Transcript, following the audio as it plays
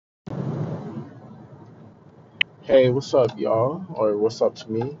Hey, what's up, y'all? Or what's up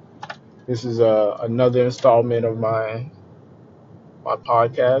to me? This is another installment of my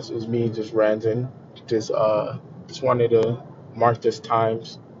podcast. It's me just ranting. Just wanted to mark this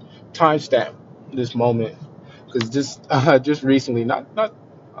timestamp this moment because just recently, not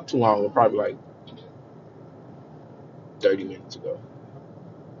too long ago, probably like 30 minutes ago.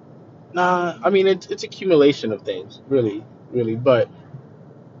 Nah, I mean it's accumulation of things, really. But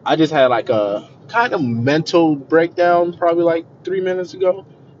I just had like a kind of mental breakdown probably like 3 minutes ago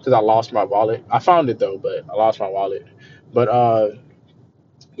because I lost my wallet. I found it though, but I lost my wallet. But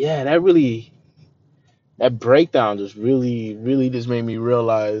yeah, that breakdown just really just made me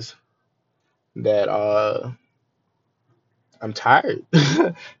realize that I'm tired.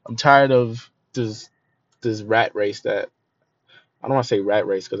 I'm tired of this rat race that I don't want to say rat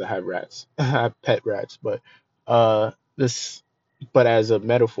race because I have rats. I have pet rats, but this but as a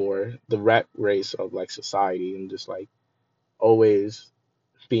metaphor, the rat race of like society and just like always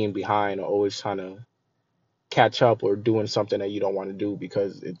being behind or always trying to catch up or doing something that you don't want to do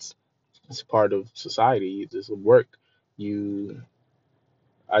because it's part of society. It's just work. You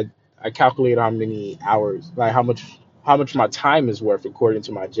I I calculate how many hours, like how much my time is worth according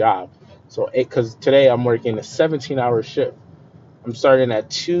to my job. So because today I'm working a 17-hour shift. I'm starting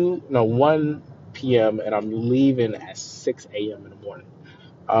at 1 p.m. and I'm leaving at 6 a.m. in the morning.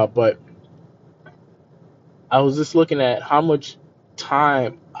 But I was just looking at how much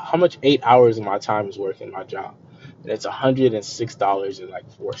 8 hours of my time is worth in my job, and it's $106 and like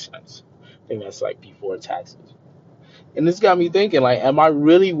 4 cents. I think that's like before taxes. And this got me thinking, like, am I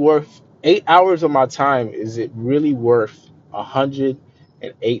really worth 8 hours of my time? Is it really worth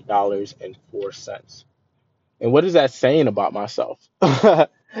 $108.04? And what is that saying about myself?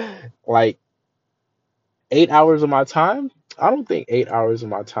 Like 8 hours of my time? I don't think 8 hours of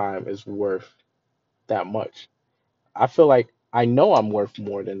my time is worth that much. I feel like I know I'm worth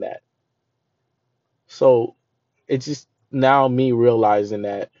more than that. So it's just now me realizing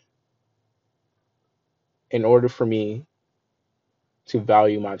that in order for me to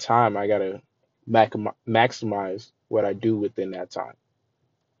value my time, I gotta maximize what I do within that time.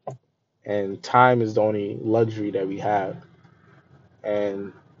 And time is the only luxury that we have.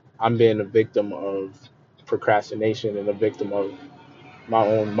 And I'm being a victim of procrastination and a victim of my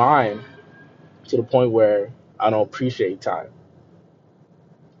own mind to the point where I don't appreciate time.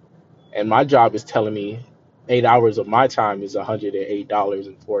 And my job is telling me 8 hours of my time is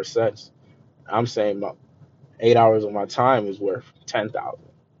 $108.04. I'm saying 8 hours of my time is worth 10,000,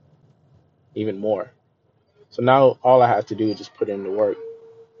 even more. So now all I have to do is just put in the work.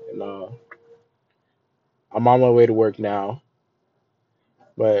 And I'm on my way to work now,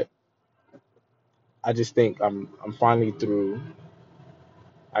 but I just think I'm finally through.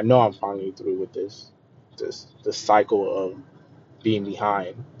 I know I'm finally through with this cycle of being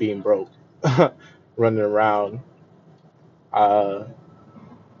behind, being broke, running around. Uh,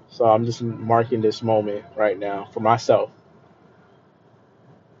 so I'm just marking this moment right now for myself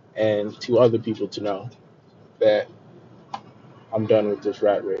and to other people to know that I'm done with this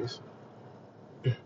rat race.